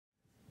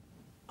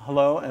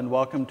Hello and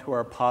welcome to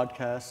our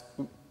podcast,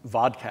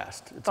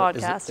 vodcast. It's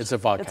Vodcast. It's a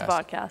vodcast. It's a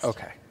vodcast.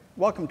 Okay.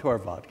 Welcome to our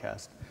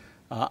vodcast.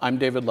 I'm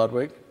David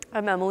Ludwig.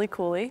 I'm Emily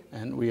Cooley.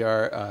 And we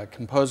are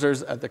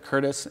composers at the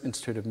Curtis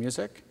Institute of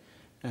Music.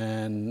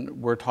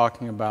 And we're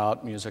talking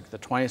about music of the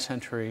 20th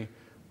century,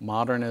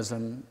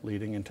 modernism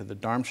leading into the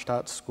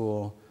Darmstadt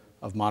School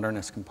of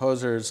Modernist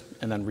Composers,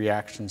 and then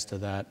reactions to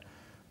that,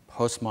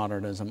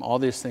 postmodernism, all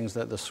these things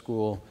that the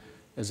school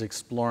is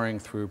exploring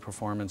through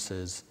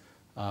performances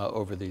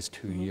over these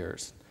 2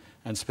 years.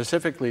 And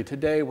specifically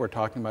today, we're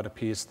talking about a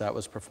piece that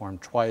was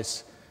performed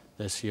twice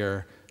this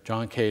year,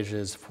 John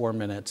Cage's 4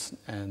 minutes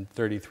and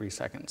 33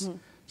 seconds.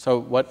 So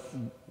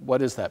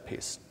what is that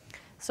piece?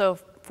 So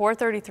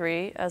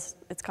 433, as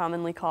it's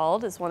commonly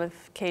called, is one of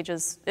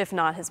Cage's, if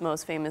not his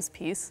most famous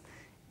piece.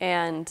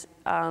 And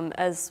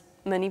as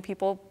many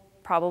people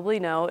probably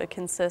know, it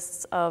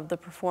consists of the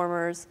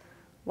performers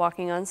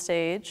walking on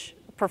stage,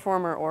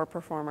 performer or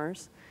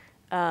performers,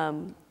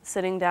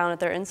 sitting down at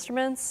their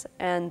instruments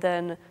and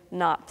then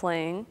not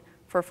playing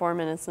for 4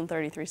 minutes and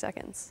 33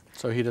 seconds.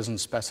 So he doesn't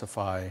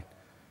specify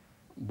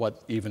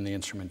what even the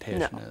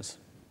instrumentation is?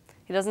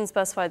 He doesn't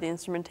specify the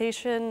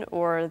instrumentation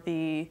or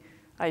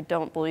I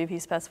don't believe he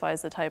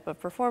specifies the type of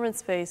performance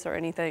space or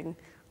anything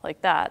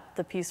like that.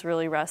 The piece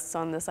really rests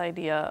on this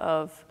idea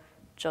of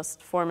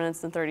just 4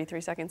 minutes and 33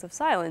 seconds of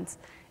silence.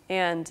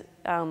 And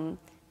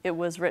it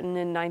was written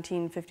in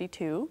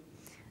 1952.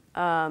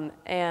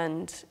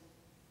 And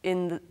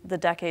in the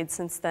decades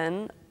since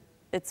then,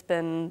 it's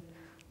been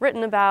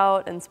written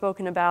about and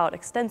spoken about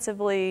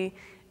extensively,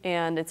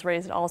 and it's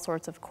raised all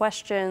sorts of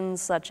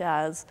questions such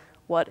as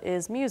what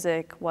is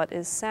music, what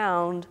is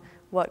sound,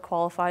 what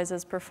qualifies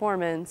as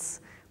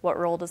performance, what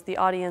role does the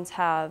audience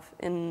have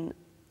in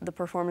the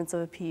performance of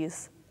a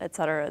piece, et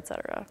cetera, et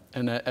cetera.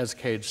 And as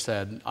Cage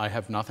said, I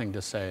have nothing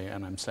to say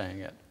and I'm saying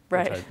it.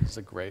 Right. Which is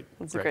a great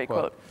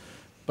quote.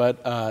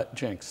 But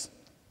Jinx.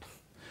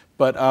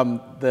 But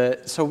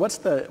so what's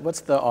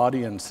the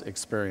audience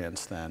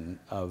experience then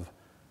of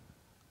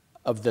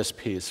this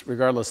piece,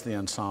 regardless of the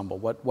ensemble?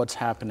 What's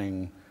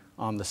happening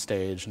on the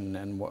stage,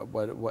 and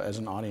what as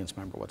an audience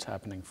member, what's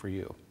happening for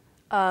you?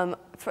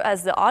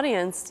 As the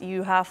audience,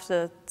 you have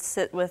to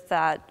sit with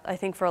that. I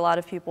think for a lot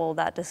of people,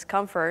 that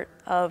discomfort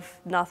of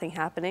nothing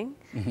happening,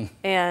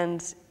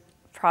 and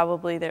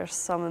probably there's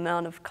some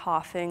amount of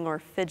coughing or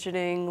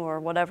fidgeting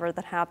or whatever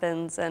that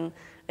happens, and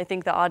I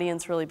think the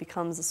audience really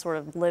becomes a sort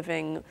of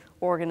living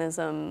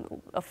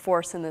organism, a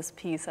force in this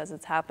piece as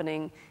it's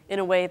happening in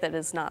a way that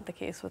is not the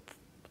case with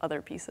other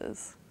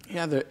pieces.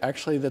 Yeah,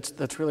 actually,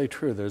 that's really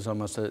true. There's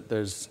almost a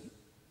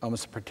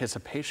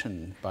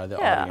participation by the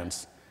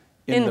audience.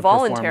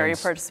 Involuntary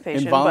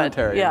participation.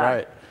 Involuntary,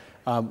 right.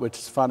 Which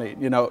is funny.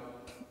 You know,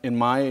 in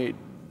my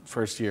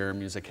first year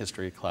music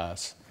history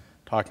class,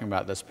 talking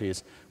about this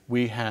piece,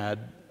 we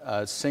had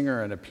a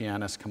singer and a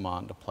pianist come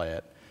on to play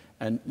it.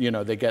 And, you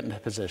know, they get into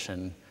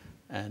position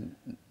and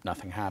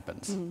nothing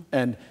happens.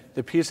 And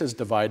the piece is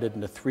divided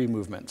into 3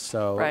 movements.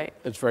 So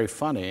it's very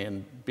funny,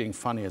 and being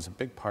funny is a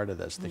big part of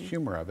this, the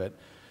humor of it.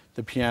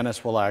 The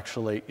pianist will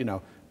actually, you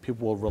know,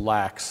 people will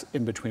relax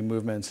in between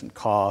movements and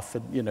cough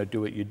and, you know,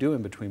 do what you do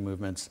in between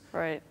movements.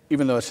 Right.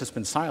 Even though it's just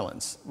been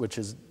silence, which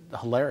is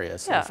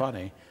hilarious and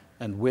funny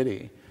and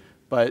witty.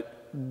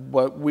 But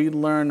what we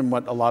learn and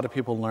what a lot of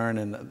people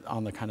learn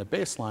on the kind of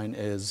bass line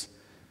is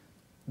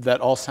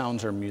that all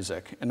sounds are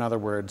music. In other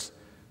words,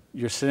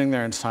 you're sitting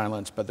there in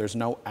silence, but there's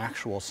no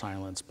actual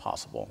silence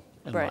possible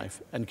in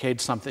life. And Cage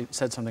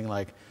said something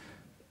like,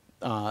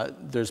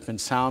 there's been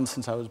sound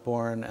since I was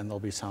born, and there'll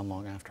be sound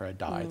long after I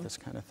die, this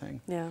kind of thing.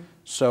 Yeah.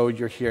 So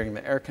you're hearing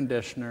the air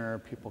conditioner,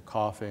 people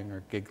coughing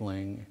or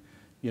giggling,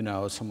 you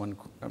know, someone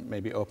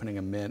maybe opening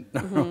a mint,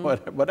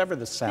 whatever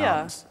the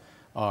sounds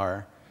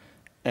are.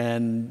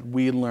 And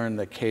we learn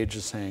that Cage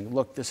is saying,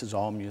 look, this is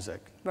all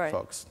music,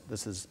 folks.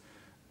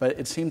 But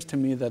it seems to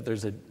me that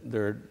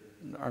there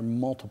are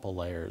multiple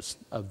layers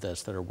of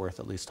this that are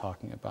worth at least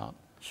talking about.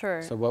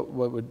 Sure. So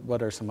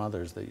what are some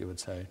others that you would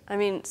say? I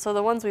mean, so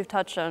the ones we've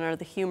touched on are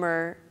the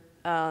humor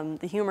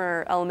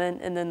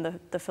element, and then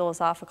the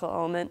philosophical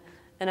element.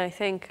 And I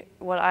think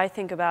what I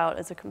think about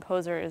as a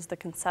composer is the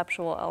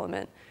conceptual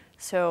element.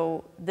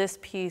 So this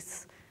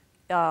piece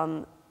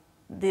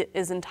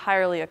is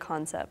entirely a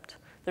concept.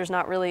 There's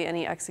not really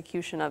any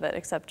execution of it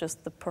except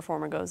just the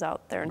performer goes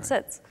out there and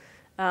sits.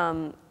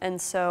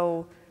 And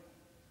so,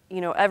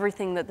 you know,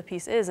 everything that the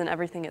piece is and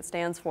everything it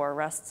stands for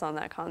rests on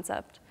that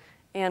concept.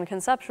 And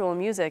conceptual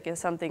music is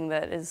something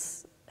that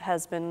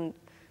has been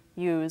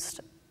used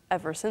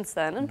ever since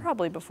then, and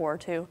probably before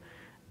too,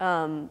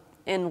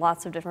 in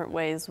lots of different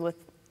ways with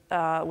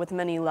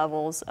many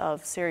levels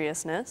of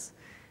seriousness.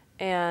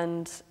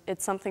 And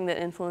it's something that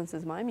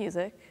influences my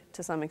music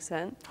to some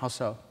extent. How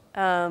so?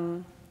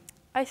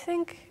 I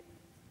think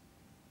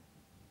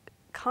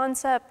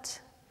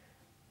concept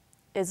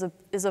is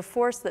a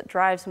force that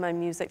drives my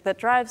music,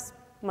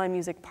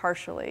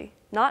 partially,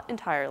 not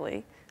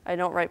entirely. I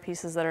don't write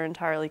pieces that are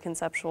entirely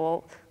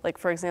conceptual. Like,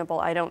 for example,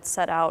 I don't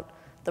set out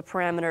the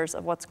parameters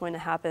of what's going to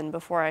happen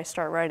before I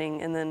start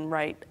writing and then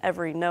write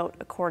every note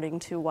according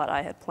to what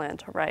I had planned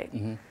to write.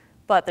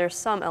 But there's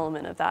some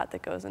element of that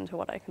that goes into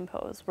what I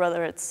compose,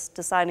 whether it's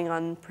deciding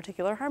on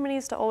particular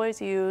harmonies to always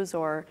use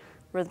or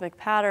rhythmic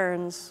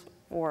patterns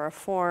or a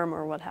form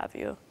or what have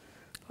you.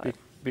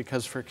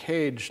 Because for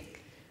Cage,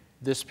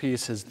 this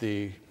piece is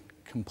the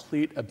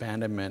complete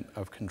abandonment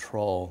of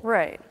control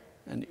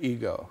and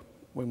ego.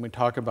 When we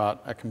talk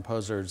about a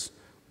composer's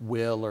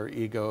will or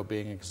ego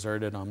being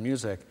exerted on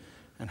music,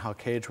 and how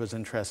Cage was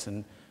interested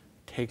in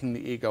taking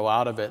the ego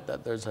out of it,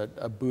 that there's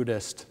a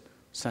Buddhist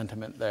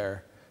sentiment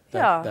there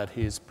that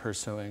he's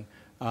pursuing.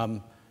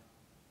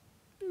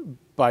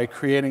 By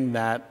creating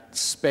that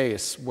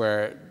space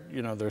where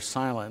there's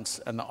silence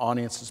and the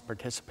audience is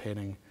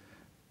participating,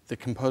 the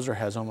composer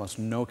has almost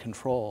no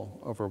control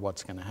over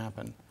what's going to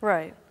happen.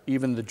 Right.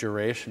 Even the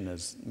duration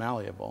is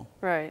malleable.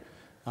 Right.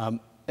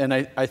 And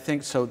I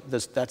think so.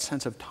 That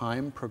sense of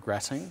time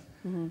progressing,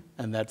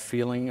 and that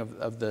feeling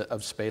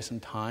of space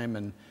and time,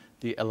 and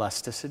the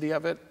elasticity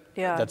of it,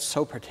 that's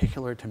so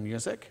particular to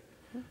music,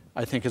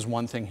 I think is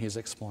one thing he's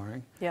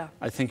exploring. Yeah.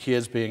 I think he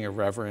is being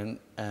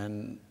irreverent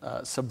and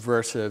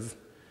subversive,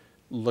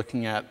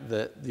 looking at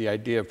the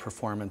idea of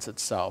performance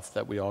itself,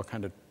 that we all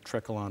kind of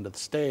trickle onto the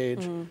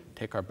stage,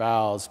 take our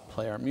bows,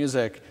 play our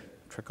music,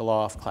 trickle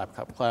off, clap,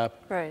 clap,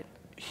 clap. Right.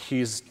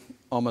 He's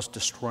almost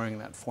destroying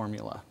that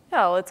formula.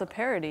 Yeah, well, it's a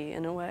parody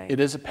in a way. It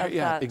is a parody,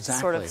 yeah,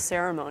 exactly. Sort of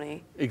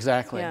ceremony.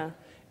 Exactly. Yeah.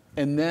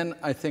 And then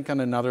I think on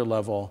another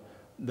level,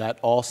 that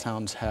all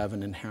sounds have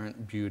an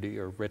inherent beauty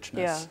or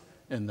richness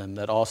in them,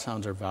 that all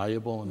sounds are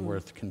valuable and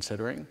worth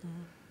considering.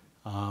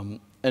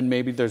 And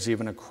maybe there's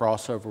even a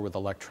crossover with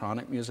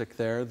electronic music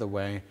there, the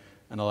way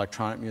an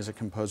electronic music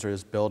composer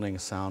is building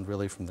sound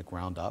really from the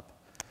ground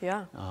up.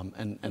 Yeah.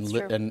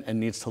 And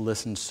needs to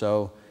listen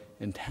so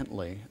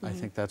intently. I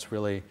think that's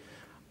really,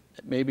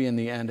 maybe in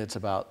the end, it's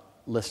about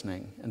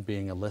listening and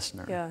being a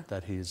listener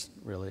that he's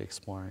really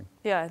exploring.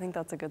 Yeah, I think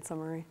that's a good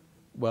summary.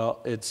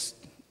 Well, it's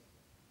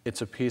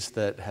a piece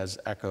that has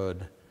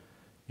echoed,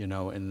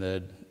 in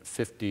the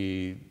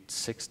 50,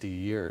 60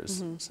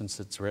 years since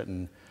it's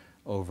written,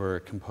 over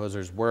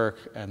composers'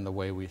 work and the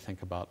way we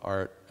think about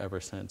art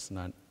ever since.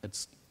 And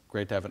it's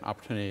great to have an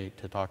opportunity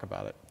to talk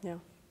about it. Yeah.